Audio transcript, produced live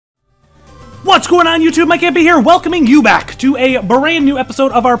What's going on, YouTube? MikeyFB here, welcoming you back to a brand new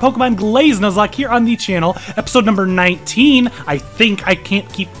episode of our Pokemon Glazed Nuzlocke here on the channel. Episode number 19. I think I can't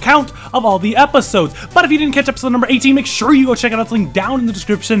keep count of all the episodes. But if you didn't catch episode number 18, make sure you go check it out. It's linked down in the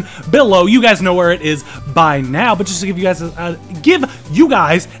description below. You guys know where it is by now. But just to give you guys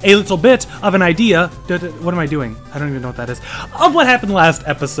a little bit of an idea. What am I doing? I don't even know what that is. Of what happened last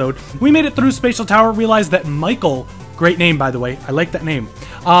episode. We made it through Spatial Tower, realized that Michael, great name by the way, I like that name,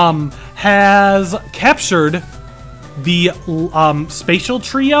 has captured the spatial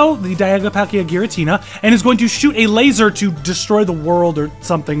trio, the Dialga-Palkia Giratina, and is going to shoot a laser to destroy the world or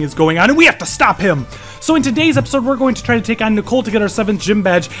something is going on, and we have to stop him. So in today's episode, we're going to try to take on Nicole to get our 7th gym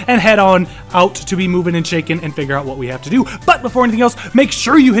badge and head on out to be moving and shaking and figure out what we have to do. But before anything else, make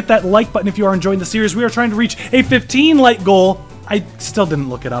sure you hit that like button if you are enjoying the series. We are trying to reach a 15 like goal. I still didn't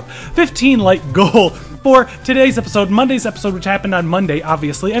look it up. 15 like goal for today's episode, Monday's episode, which happened on Monday,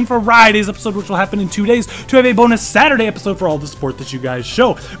 obviously, and for Friday's episode, which will happen in 2 days, to have a bonus Saturday episode for all the support that you guys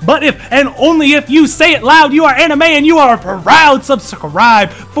show. But if, and only if you say it loud, you are anime and you are proud, subscribe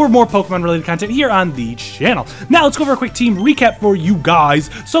for more Pokemon-related content here on the channel. Now, let's go over a quick team recap for you guys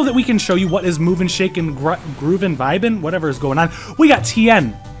so that we can show you what is moving, shaking, grooving, vibing, whatever is going on. We got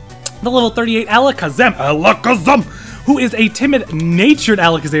Tien, the level 38 Alakazam, who is a timid-natured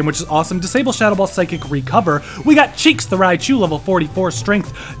Alakazam, which is awesome. Disable Shadow Ball, Psychic, Recover. We got Cheeks, the Raichu, level 44,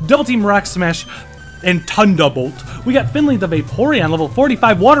 Strength, Double Team, Rock Smash, and Thunderbolt. We got Finley, the Vaporeon, level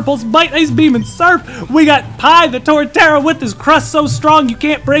 45, Water Pulse, Bite, Ice Beam, and Surf. We got Pi, the Torterra, with his crust so strong you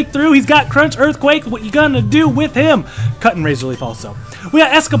can't break through. He's got Crunch, Earthquake. What you gonna do with him? Cut and Razor Leaf also. We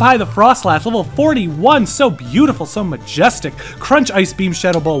got Escapade, the Frostlass, level 41, so beautiful, so majestic. Crunch, Ice Beam,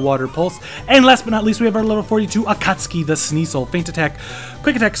 Shadow Ball, Water Pulse. And last but not least, we have our level 42, Akatsuki, the Sneasel. Feint Attack,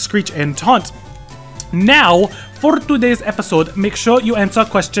 Quick Attack, Screech, and Taunt. Now, for today's episode, make sure you answer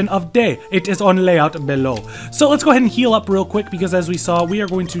question of day. It is on layout below. So let's go ahead and heal up real quick, because as we saw, we are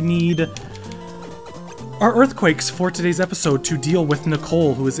going to need our Earthquakes for today's episode to deal with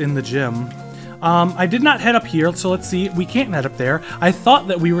Nicole, who is in the gym. I did not head up here, so let's see. We can't head up there. I thought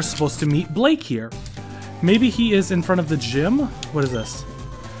that we were supposed to meet Blake here. Maybe he is in front of the gym? What is this?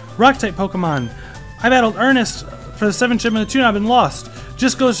 Rock-type Pokemon. I battled Ernest for the 7th gym in the tune. I've been lost.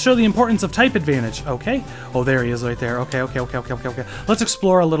 Just goes to show the importance of type advantage. Okay. Oh, there he is right there. Okay. Let's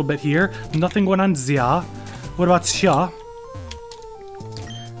explore a little bit here. Nothing going on Zia. What about Xia?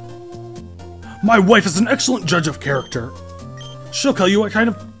 My wife is an excellent judge of character. She'll tell you what kind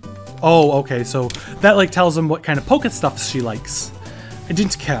of... Oh, okay, so that like tells him what kind of Poké stuff she likes. I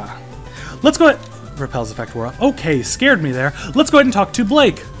didn't care. Let's go ahead... Repel's effect wore off. Okay, scared me there. Let's go ahead and talk to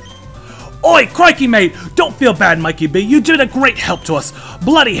Blake. Oi, crikey, mate! Don't feel bad, MikeyFB. You did a great help to us.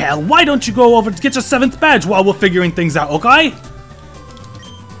 Bloody hell, why don't you go over to get your 7th badge while we're figuring things out, okay?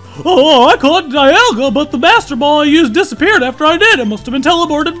 Oh, I caught Dialga, but the Master Ball I used disappeared after I did. It must have been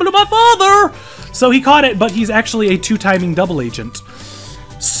teleported to my father. So he caught it, but he's actually a 2-timing double agent.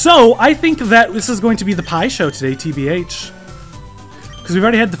 So, I think that this is going to be the Pie show today, TBH. Because we've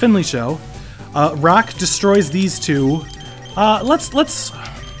already had the Finley show. Rock destroys these two. Let's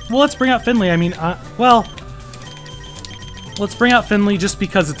bring out Finley. I mean, let's bring out Finley just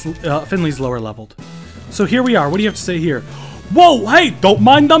because it's Finley's lower leveled. So here we are. What do you have to say here? Whoa, hey, don't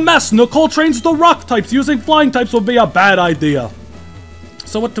mind the mess. Nicole trains the rock types. Using flying types would be a bad idea.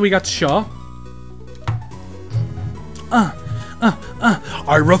 So what do we got, Shaw?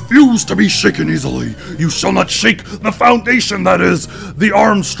 I refuse to be shaken easily. You shall not shake the foundation that is the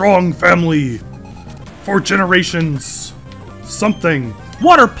Armstrong family. For generations. Something.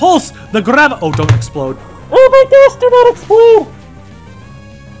 Water Pulse! The Oh, don't explode. Oh my gosh, do not explode!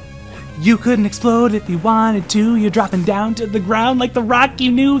 You couldn't explode if you wanted to. You're dropping down to the ground like the rock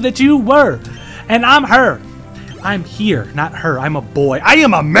you knew that you were. And I'm her. I'm here, not her. I'm a boy. I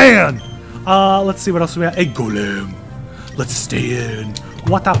am a man! Let's see what else we got. A golem. Let's stay in.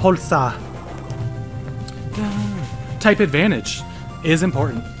 Water Pulsa. Type advantage is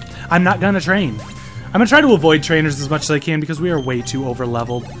important. I'm not gonna train. I'm gonna try to avoid trainers as much as I can because we are way too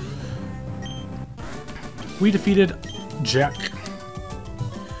over-leveled. We defeated Jack.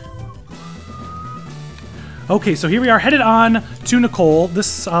 Okay, so here we are headed on to Nicole. This,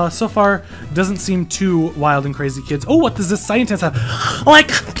 so far, doesn't seem too wild and crazy, kids. Oh, what does this scientist have?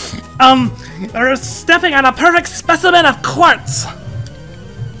 Like, we're stepping on a perfect specimen of quartz!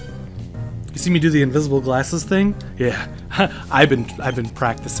 You see me do the invisible glasses thing? Yeah, I've been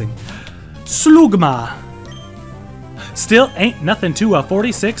practicing. Slugma. Still ain't nothing to a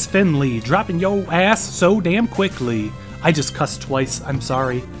 46 Finley, dropping yo ass so damn quickly. I just cussed twice, I'm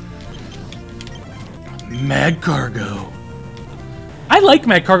sorry. Mag Cargo. I like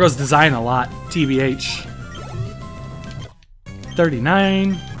Magcargo's design a lot, TBH.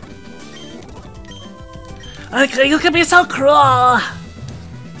 39. Okay, you can be so cruel.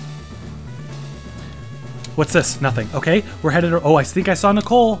 What's this? Nothing. Okay, we're headed... Oh, I think I saw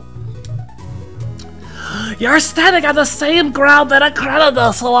Nicole. You're standing on the same ground that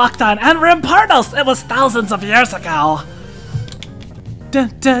Incredidos walked on, and Rampardos, it was thousands of years ago. Da,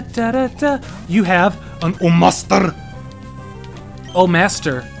 da, da, da, da. You have an Oh, master. Oh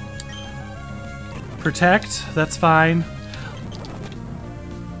Master. Protect, that's fine.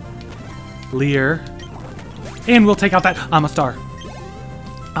 Leer. And we'll take out that Amistar.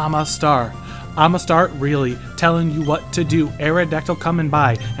 Amistar. Amistar really telling you what to do. Aerodactyl coming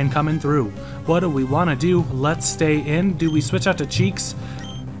by and coming through. What do we want to do? Let's stay in. Do we switch out to Cheeks?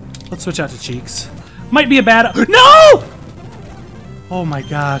 Let's switch out to Cheeks. Might be a bad... No! Oh my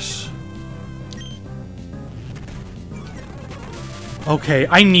gosh. Okay,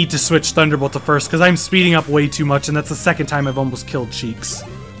 I need to switch Thunderbolt to first because I'm speeding up way too much and that's the second time I've almost killed Cheeks.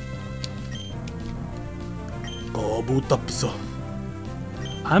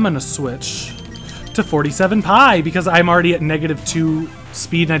 I'm gonna switch to 47 Pi because I'm already at -2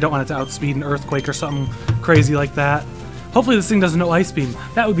 speed and I don't want it to outspeed an Earthquake or something crazy like that. Hopefully this thing doesn't know Ice Beam.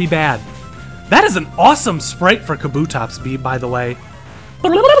 That would be bad. That is an awesome sprite for Kabutops, by the way.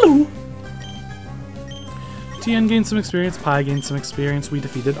 Tien gained some experience, Pi gained some experience, we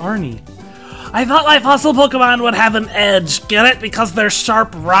defeated Arnie. I thought my fossil Pokemon would have an edge, get it? Because they're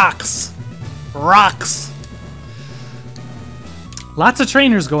sharp rocks. Rocks. Lots of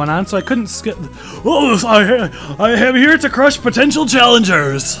trainers going on, so I couldn't skip... Oh, I am here to crush potential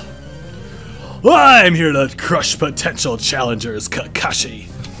challengers. I'm here to crush potential challengers, Kakashi.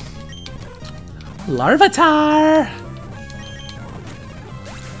 Larvitar!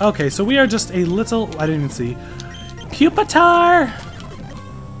 Okay, so we are just a little... I didn't even see. Pupitar!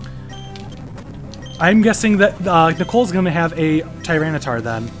 I'm guessing that Nicole's going to have a Tyranitar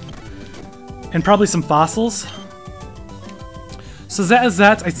then. And probably some fossils. So that is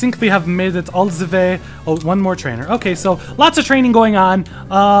that. I think we have made it all the way. Oh, one more trainer. Okay, so lots of training going on.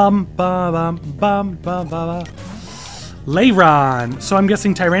 Leyron. So I'm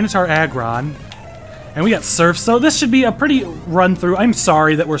guessing Tyranitar Aggron. And we got Surf, so this should be a pretty run through. I'm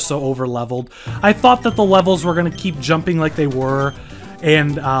sorry that we're so over leveled. I thought that the levels were gonna keep jumping like they were,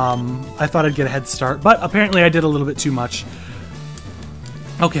 and I thought I'd get a head start, but apparently I did a little bit too much.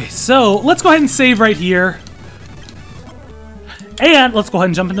 Okay, so let's go ahead and save right here. And let's go ahead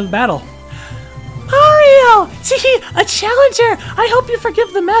and jump into the battle. Mario! Tee, a challenger! I hope you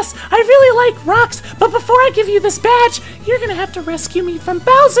forgive the mess. I really like rocks, but before I give you this badge, you're gonna have to rescue me from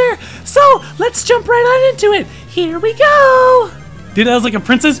Bowser. So, let's jump right on into it. Here we go! Dude, that was like a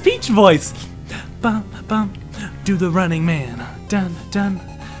Princess Peach voice. Bum, bum, do the running man. Dun, dun,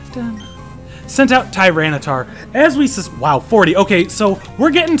 dun. Sent out Tyranitar. As we wow, 40. Okay, so we're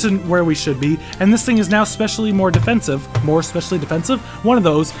getting to where we should be, and this thing is now specially more defensive. More specially defensive? One of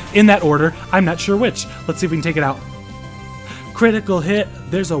those, in that order. I'm not sure which. Let's see if we can take it out. Critical hit.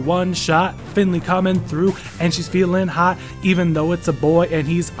 There's a one shot. Finley coming through, and she's feeling hot, even though it's a boy and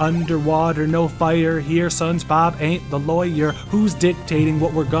he's underwater. No fire here. SpongeBob ain't the lawyer who's dictating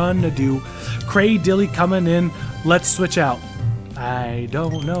what we're gonna do. Cradilly coming in. Let's switch out. I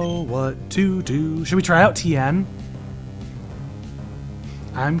don't know what to do. Should we try out Tien?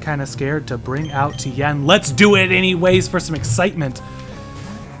 I'm kind of scared to bring out Tien. Let's do it anyways for some excitement.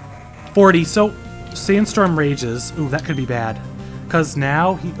 40. So, Sandstorm rages. Ooh, that could be bad. Because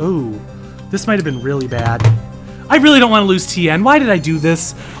now he... Ooh, this might have been really bad. I really don't want to lose Tien. Why did I do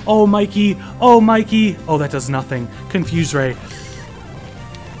this? Oh, Mikey. Oh, Mikey. Oh, that does nothing. Confuse Ray.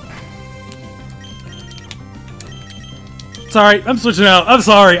 Sorry, I'm switching out. I'm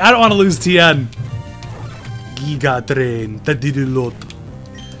sorry. I don't want to lose Tien. Giga Drain. Tadidilot.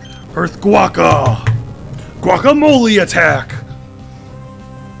 Earth Guaca. Guacamole attack.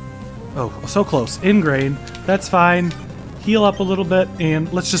 Oh, so close. Ingrain. That's fine. Heal up a little bit, and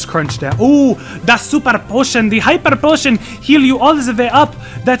let's just crunch down. Ooh, the super potion, the hyper potion, heal you all the way up.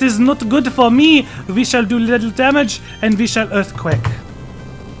 That is not good for me. We shall do little damage, and we shall earthquake.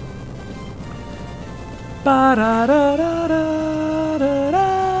 I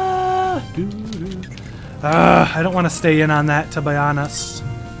don't want to stay in on that, to be honest.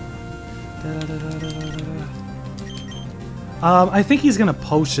 I think he's gonna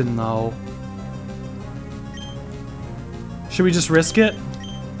potion, though. Should we just risk it?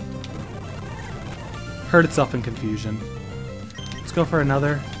 Hurt itself in confusion. Let's go for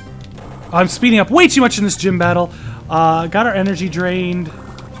another. Oh, I'm speeding up way too much in this gym battle. Got our energy drained.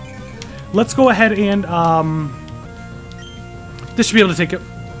 Let's go ahead and This should be able to take it.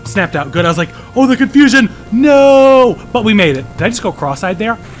 Snapped out. Good. I was like, oh, the confusion. No. But we made it. Did I just go cross-eyed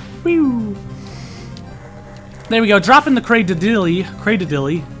there? Whew. There we go. Dropping the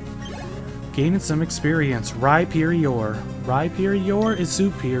Cradadilly. Gaining some experience. Rhyperior. Rhyperior is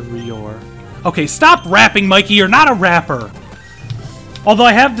superior. Okay, stop rapping, Mikey. You're not a rapper. Although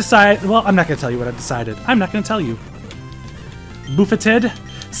I have decided... Well, I'm not going to tell you what I've decided. I'm not going to tell you. Buffeted.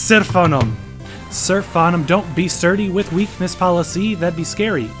 Sirfonum. Sirfonum. Don't be sturdy with weakness policy. That'd be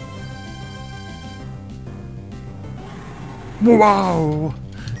scary. Wow.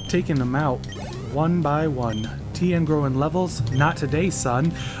 Taking them out one by one. TN growing levels. Not today,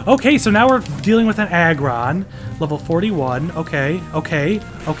 son. Okay, so now we're dealing with an Aggron. Level 41. Okay.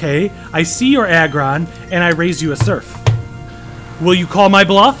 I see your Aggron, and I raise you a Surf. Will you call my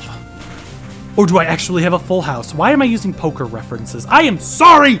bluff? Or do I actually have a full house? Why am I using poker references? I am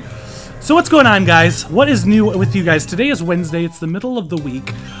sorry! So what's going on, guys? What is new with you guys? Today is Wednesday. It's the middle of the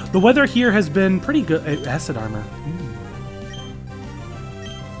week. The weather here has been pretty good. Acid armor.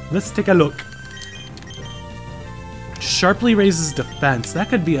 Let's take a look. Sharply raises defense. That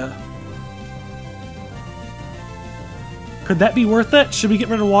could be a... Could that be worth it? Should we get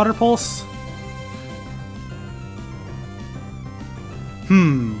rid of Water Pulse?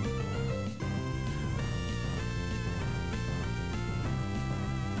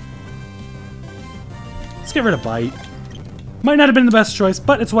 Let's get rid of Bite. Might not have been the best choice,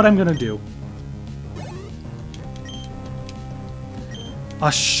 but it's what I'm gonna do. A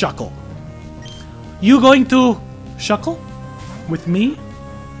Shuckle. You going to Shuckle with me?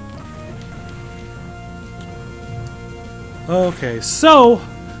 Okay, so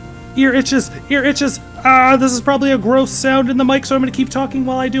ear itches. This is probably a gross sound in the mic, so I'm gonna keep talking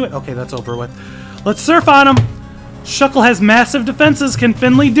while I do it. Okay, that's over with. Let's surf on him. Shuckle has massive defenses. Can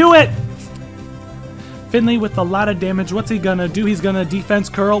Finley do it? Finley with a lot of damage. What's he gonna do? He's gonna defense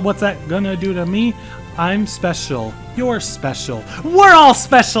curl. What's that gonna do to me? I'm special. You're special. We're all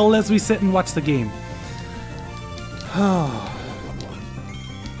special as we sit and watch the game.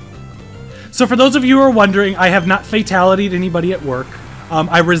 So for those of you who are wondering, I have not fatality'd anybody at work.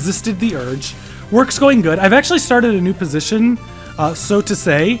 I resisted the urge. Work's going good. I've actually started a new position, so to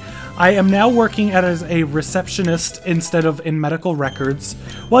say. I am now working as a receptionist instead of in medical records.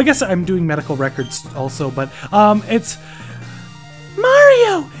 Well, I guess I'm doing medical records also, but it's...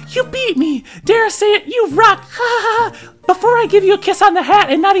 Mario, you beat me. Dare I say it, you rock. Ha ha ha. Before I give you a kiss on the hat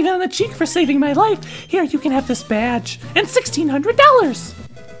and not even on the cheek for saving my life, here, you can have this badge and $1,600.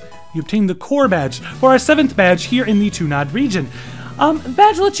 You obtained the core badge for our 7th badge here in the Tunad region. The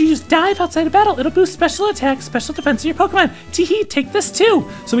badge will let you just dive outside of battle. It'll boost special attack, special defense of your Pokemon. Teehee, take this too.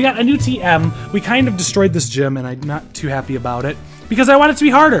 So we got a new TM. We kind of destroyed this gym, and I'm not too happy about it because I want it to be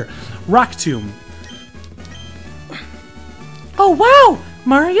harder. Rock Tomb. Oh wow,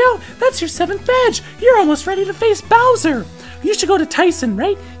 Mario, that's your 7th badge. You're almost ready to face Bowser. You should go to Tyson,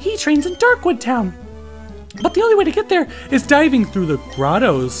 right? He trains in Darkwood Town. But the only way to get there is diving through the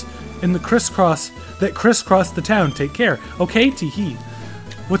grottos in the crisscross the town. Take care. Okay, Teehee.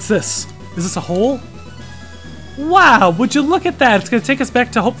 What's this? Is this a hole? Wow, would you look at that? It's going to take us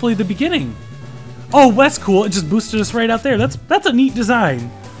back to hopefully the beginning. Oh, that's cool. It just boosted us right out there. That's a neat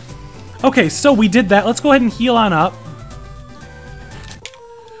design. Okay, so we did that. Let's go ahead and heal on up.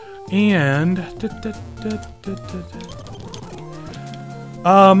 And...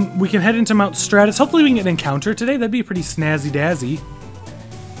 we can head into Mount Stratus. Hopefully we can get an encounter today. That'd be pretty snazzy-dazzy.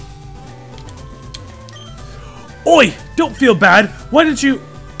 Oi! Don't feel bad. Why didn't you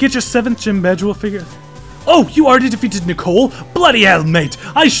get your 7th gym badge? We'll figure... Oh, you already defeated Nicole? Bloody hell, mate.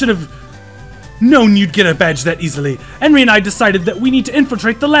 I should have known you'd get a badge that easily. Henry and I decided that we need to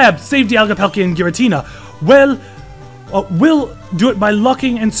infiltrate the lab, save Dialga, Palkia, and Giratina. Well, we'll do it by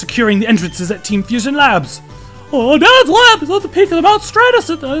locking and securing the entrances at Team Fusion Labs. Oh, Dad's lab is at the peak of the Mount Stratus.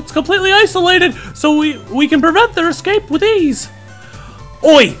 It's completely isolated, so we can prevent their escape with ease.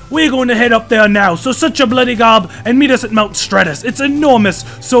 Oi, we're going to head up there now, so shut your bloody gob and meet us at Mount Stratus. It's enormous,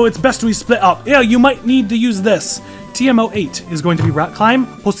 so it's best we split up. Yeah, you might need to use this. TMO8 is going to be Rock Climb.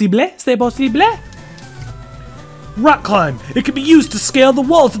 Possible? C'est possible? Rock Climb. It can be used to scale the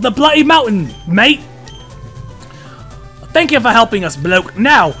walls of the bloody mountain, mate. Thank you for helping us, bloke.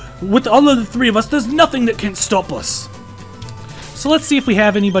 Now, with all of the 3 of us, there's nothing that can stop us. So let's see if we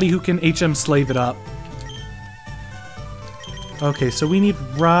have anybody who can HM slave it up. Okay, so we need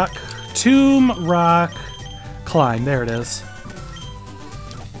Rock, Tomb, Rock, Climb. There it is.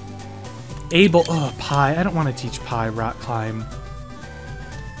 Able, oh, Pi. I don't want to teach Pi Rock Climb.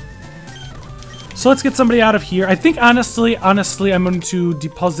 So let's get somebody out of here. I think, honestly, I'm going to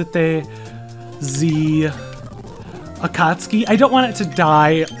deposit the Akatsuki. I don't want it to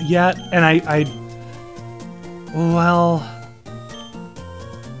die yet, and well,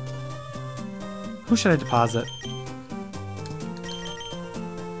 who should I deposit?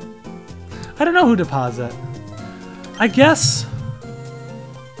 I don't know who to deposit. I guess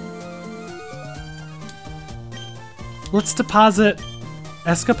let's deposit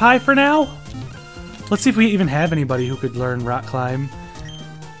Escapai for now. Let's see if we even have anybody who could learn Rock Climb.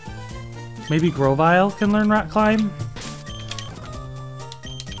 Maybe Grovyle can learn Rock Climb.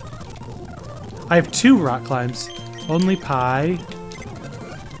 I have 2 Rock Climbs. Only Pi.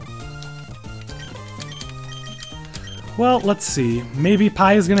 Well, let's see. Maybe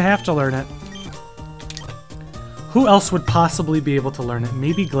Pi is going to have to learn it. Who else would possibly be able to learn it?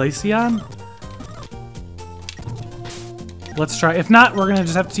 Maybe Glaceon? Let's try. If not, we're going to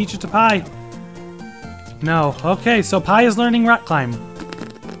just have to teach it to Pi. No. Okay, so Pi is learning Rock Climb.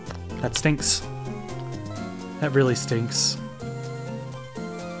 That stinks. That really stinks.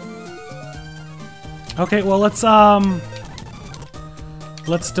 Okay, well, let's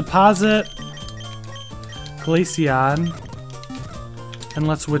deposit Glaceon, and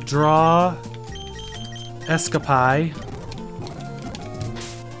let's withdraw Escapai.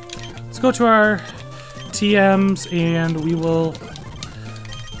 Let's go to our TMs, and we will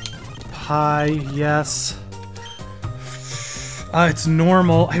Pi, yes. It's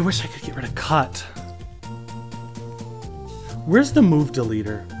normal. I wish I could get rid of Cut. Where's the move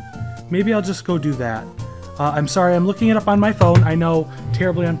deleter? Maybe I'll just go do that. I'm sorry, I'm looking it up on my phone. I know,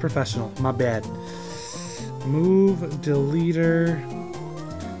 terribly unprofessional. My bad. Move deleter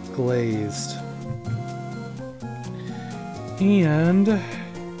glazed. And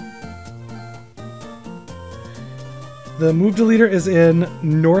the move deleter is in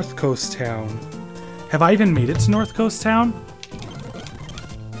North Coast Town. Have I even made it to North Coast Town?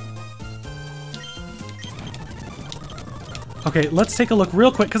 Okay, let's take a look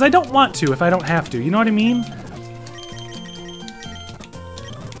real quick, because I don't want to if I don't have to. You know what I mean?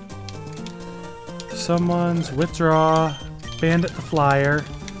 Someone's withdraw, Bandit the Flyer.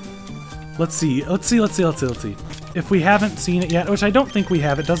 Let's see. If we haven't seen it yet, which I don't think we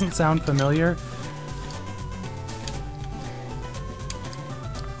have, it doesn't sound familiar.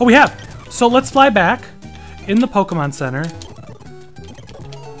 Oh, we have! So let's fly back in the Pokemon Center.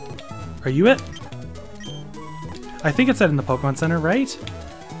 Are you it? I think it said in the Pokemon Center, right?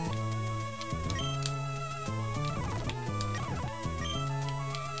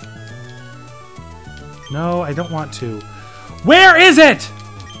 No, I don't want to. Where is it?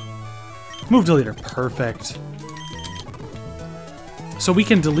 Move deleter. Perfect. So we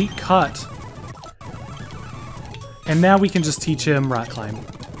can delete Cut. And now we can just teach him Rock Climb.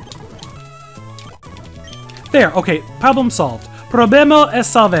 There, okay, problem solved. Problema es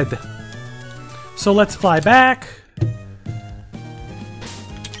solved. So let's fly back.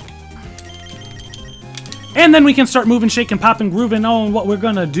 And then we can start moving, shaking, popping, grooving on what we're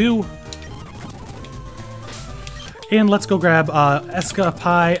gonna do. And let's go grab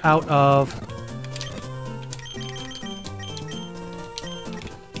Escapai out of...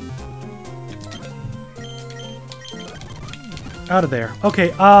 out of there.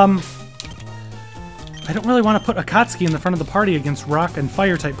 Okay, I don't really want to put Akatsuki in the front of the party against rock and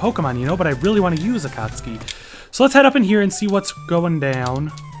fire type Pokemon, you know, but I really want to use Akatsuki. So let's head up in here and see what's going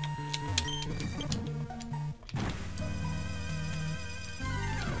down.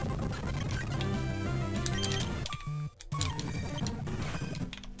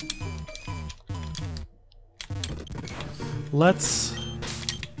 Let's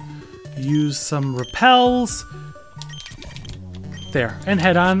use some repels. There, and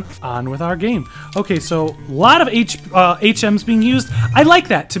head on with our game. Okay, so a lot of HMs being used. I like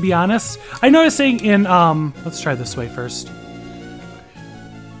that, to be honest. I noticing in let's try this way first.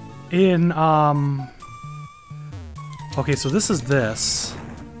 In okay, so this is this.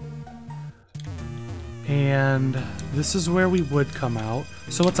 And this is where we would come out.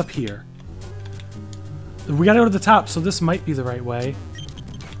 So what's up here? We gotta go to the top, so this might be the right way.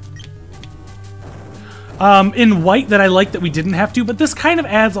 In white that I like that we didn't have to, but this kind of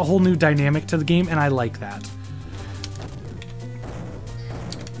adds a whole new dynamic to the game, and I like that.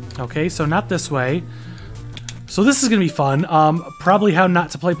 Okay, so not this way. So this is gonna be fun. Probably how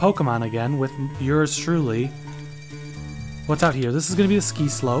not to play Pokemon again with yours truly. What's out here? This is gonna be the ski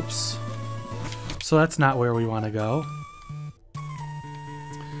slopes. So that's not where we want to go.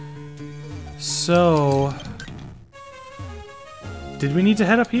 So, did we need to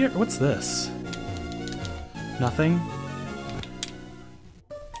head up here? What's this? Nothing?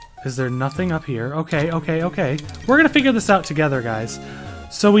 Is there nothing up here? Okay, okay, okay. We're gonna figure this out together, guys.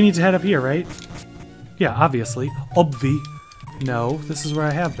 So we need to head up here, right? Yeah, obviously. Obvi. No, this is where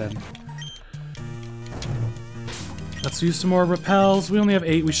I have been. Let's use some more repels. We only have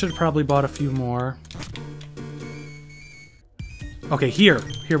 8. We should have probably bought a few more. Okay, here.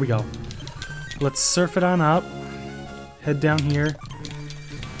 Here we go. Let's surf it on up. Head down here.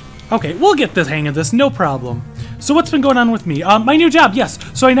 Okay, we'll get the hang of this. No problem. So what's been going on with me? My new job, yes.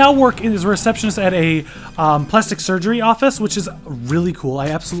 So I now work as a receptionist at a plastic surgery office, which is really cool. I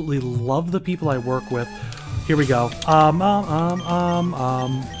absolutely love the people I work with. Here we go.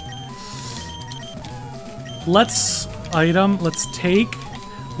 Let's item, let's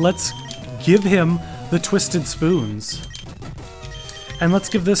give him the twisted spoons. And let's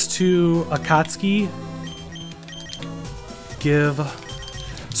give this to Akatsuki.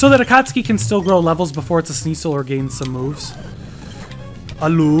 So that Akatsuki can still grow levels before it's a Sneasel or gain some moves.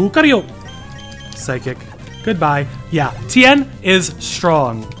 Alucario! Psychic. Goodbye. Yeah, Tien is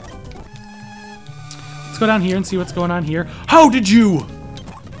strong. Let's go down here and see what's going on here. How did you?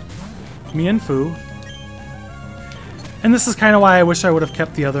 Mienfu. And this is kind of why I wish I would have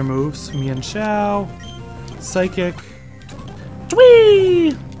kept the other moves. Mian Xiao. Psychic.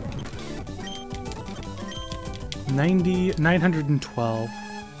 Twee! 912.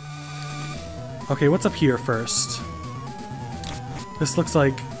 Okay, what's up here first? This looks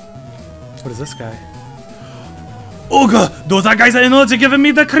like... What is this guy? Ooga! Those are guys I know that are giving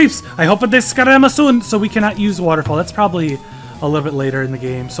me the creeps! I hope they scram us soon, so we cannot use Waterfall. That's probably a little bit later in the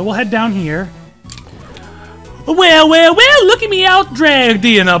game. So we'll head down here. Well, look at me out dragged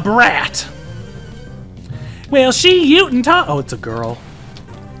in a brat! Well, she Utin' ta- Oh, it's a girl.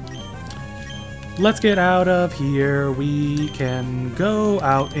 Let's get out of here. We can go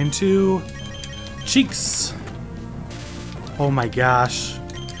out into Cheeks. Oh my gosh.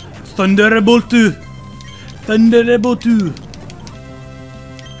 Thunderbolt. Thunderbolt.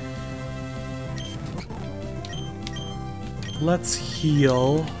 Let's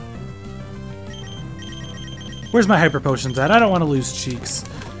heal. Where's my hyper potions at? I don't want to lose Cheeks.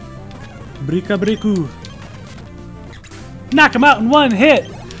 Brika Briku. Knock him out in one hit.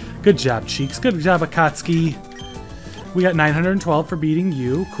 Good job, Cheeks. Good job, Akatsuki. We got 912 for beating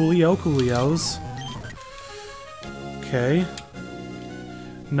you. Coolios. Okay.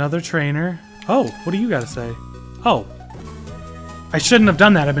 Another trainer. Oh, what do you got to say? Oh. I shouldn't have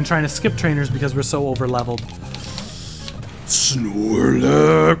done that. I've been trying to skip trainers because we're so over-leveled.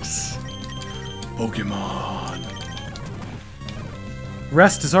 Snorlax. Pokemon.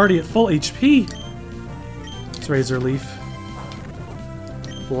 Rest is already at full HP. It's Razor Leaf.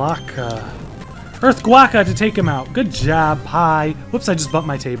 Blocka. Earth Guaca to take him out. Good job, Pie. Whoops, I just bumped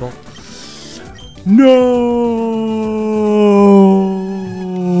my table. No!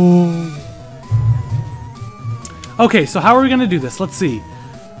 Okay, so how are we going to do this? Let's see.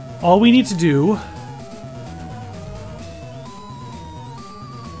 All we need to do...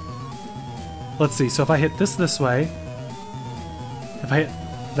 Let's see, so if I hit this way... If I hit...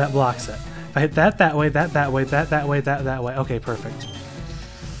 That blocks it. If I hit that way, that way, that way, that way. Okay, perfect.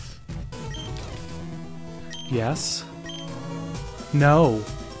 Yes. No.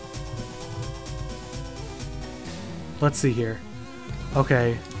 Let's see here.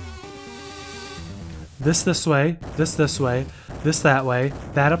 Okay. This way, this way, this that way,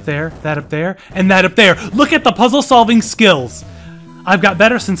 that up there, and that up there. Look at the puzzle solving skills. I've got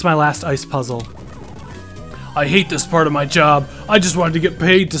better since my last ice puzzle. I hate this part of my job. I just wanted to get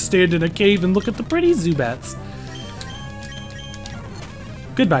paid to stand in a cave and look at the pretty Zubats.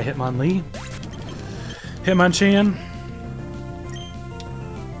 Goodbye, Hitmonlee. Hitmonchan.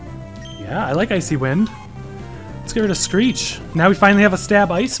 Yeah, I like Icy Wind. Let's get rid of Screech. Now we finally have a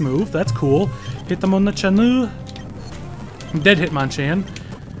stab ice move. That's cool. Hit them on the Chanu. Dead Hitmonchan.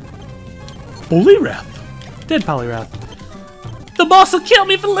 Poliwrath. Dead Poliwrath. The boss will kill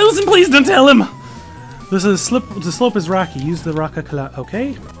me for losing. Please don't tell him. This is the slope is rocky. Use the Rocka Cloud.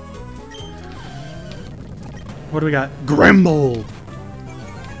 Okay. What do we got? Grimble.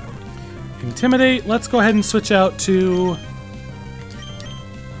 Intimidate. Let's go ahead and switch out to...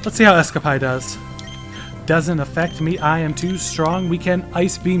 Let's see how Escapade does. Doesn't affect me. I am too strong. We can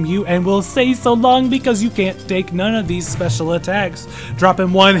Ice Beam you and we'll say so long because you can't take none of these special attacks. Drop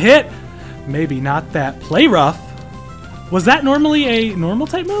in one hit. Maybe not that. Play Rough. Was that normally a normal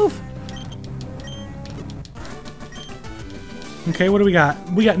type move? Okay, what do we got?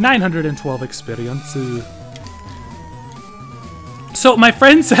 We got 912 experience. So my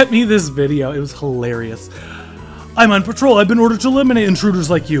friend sent me this video. It was hilarious. I'm on patrol. I've been ordered to eliminate intruders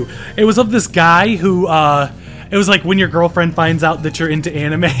like you. It was of this guy who, it was like when your girlfriend finds out that you're into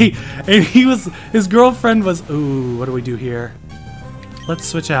anime. And his girlfriend was, ooh, what do we do here? Let's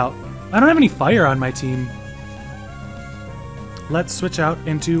switch out. I don't have any fire on my team. Let's switch out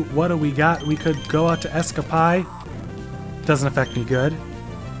into what do we got? We could go out to Escapai. Doesn't affect me good.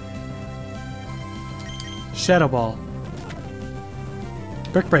 Shadow Ball.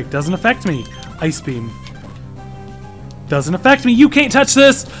 Brick Break doesn't affect me. Ice Beam. Doesn't affect me. You can't touch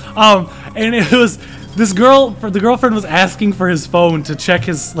this. And it was this girl. The girlfriend was asking for his phone to check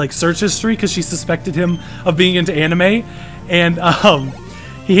his like search history because she suspected him of being into anime, and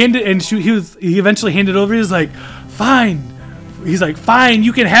he eventually handed it over. He was like, "Fine." He's like, "Fine,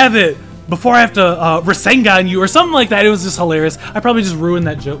 you can have it before I have to Rasengan you," or something like that. It was just hilarious. I probably just ruined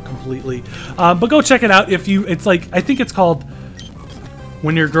that joke completely. But go check it out if you. It's like I think it's called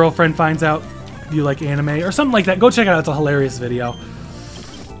When Your Girlfriend Finds Out You Like Anime or something like that. Go check it out. It's a hilarious video.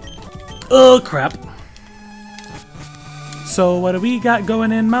 Oh crap. So what do we got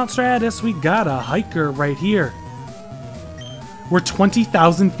going in Mount Stratus? We got a hiker right here. We're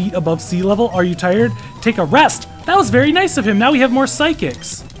 20,000 feet above sea level. Are you tired? Take a rest. That was very nice of him. Now we have more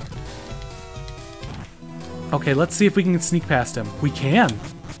psychics. Okay, let's see if we can sneak past him. We can.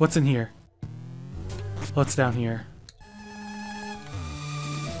 What's in here? What's down here?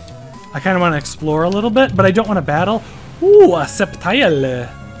 I kind of want to explore a little bit, but I don't want to battle. Ooh, a Sceptile.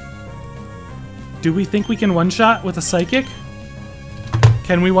 Do we think we can one-shot with a psychic?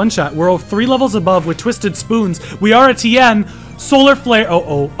 Can we one-shot? We're 3 levels above with Twisted Spoons. We are a TN. Solar Flare.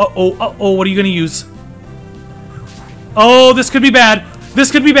 Uh-oh. What are you going to use? Oh, this could be bad.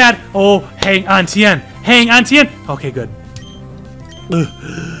 This could be bad. Oh, hang on, Tien. Hang on, Tien. Okay, good.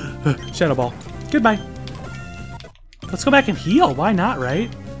 Shadow Ball. Goodbye. Let's go back and heal. Why not,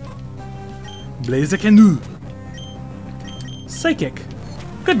 right? Blaziken. Psychic.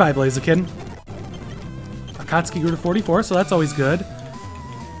 Goodbye, Blaziken. Akatsuki grew to 44, so that's always good.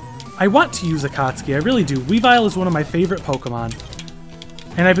 I want to use Akatsuki. I really do. Weavile is one of my favorite Pokemon.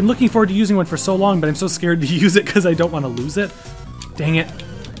 And I've been looking forward to using one for so long, but I'm so scared to use it because I don't want to lose it. Dang it.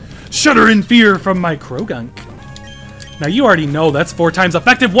 Shudder in fear from my Krogunk. Now you already know that's 4 times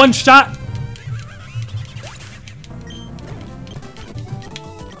effective. One shot!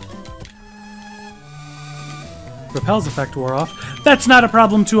 Repel's effect wore off. That's not a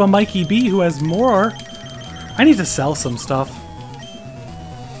problem to a MikeyFB who has more. I need to sell some stuff.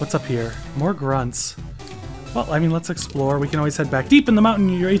 What's up here? More grunts. Well, I mean, let's explore. We can always head back. Deep in the mountain,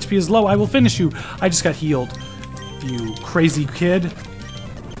 your HP is low. I will finish you. I just got healed. You crazy kid.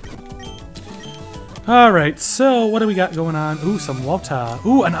 Alright, so what do we got going on? Ooh, some Wota.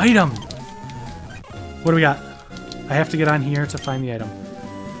 Ooh, an item! What do we got? I have to get on here to find the item.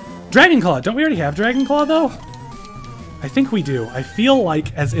 Dragon Claw! Don't we already have Dragon Claw, though? I think we do. I feel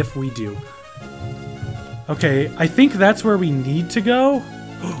like as if we do. Okay, I think that's where we need to go.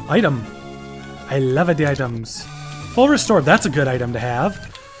 Item! I love the items. Full Restore, that's a good item to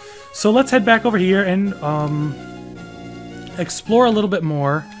have. So let's head back over here and explore a little bit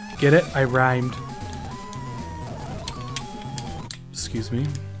more. Get it? I rhymed. Excuse me.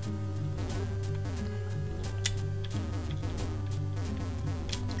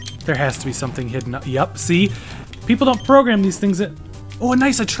 There has to be something hidden. Yup, see? People don't program these things that... Oh, a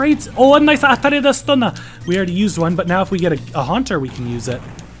nice trade. Oh, a nice Atare da Stona. We already used one, but now if we get a Haunter, we can use it.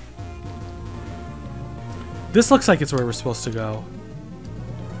 This looks like it's where we're supposed to go.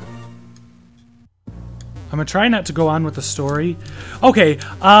 I'm gonna try not to go on with the story. Okay,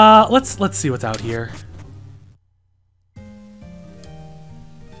 let's see what's out here.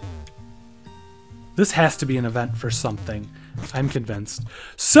 This has to be an event for something. I'm convinced.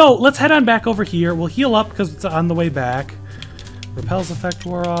 So let's head on back over here. We'll heal up because it's on the way back. Repel's effect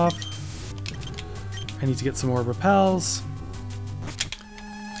wore off. I need to get some more repels.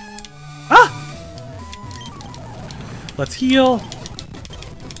 Ah! Let's heal.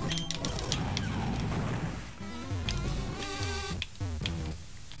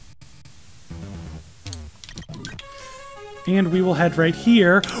 And we will head right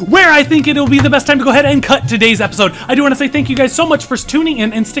here, where I think it'll be the best time to go ahead and cut today's episode. I do want to say thank you guys so much for tuning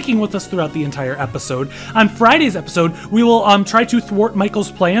in and sticking with us throughout the entire episode. On Friday's episode, we will try to thwart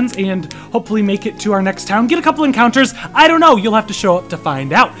Michael's plans and hopefully make it to our next town. Get a couple encounters. I don't know. You'll have to show up to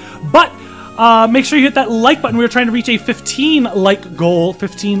find out. But make sure you hit that like button. We're trying to reach a 15 like goal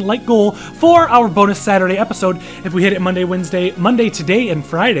for our bonus Saturday episode. If we hit it Monday, today, and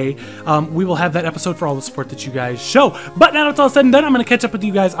Friday, we will have that episode for all the support that you guys show. But now it's all said and done, I'm going to catch up with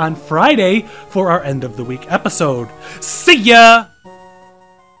you guys on Friday for our end of the week episode. See ya!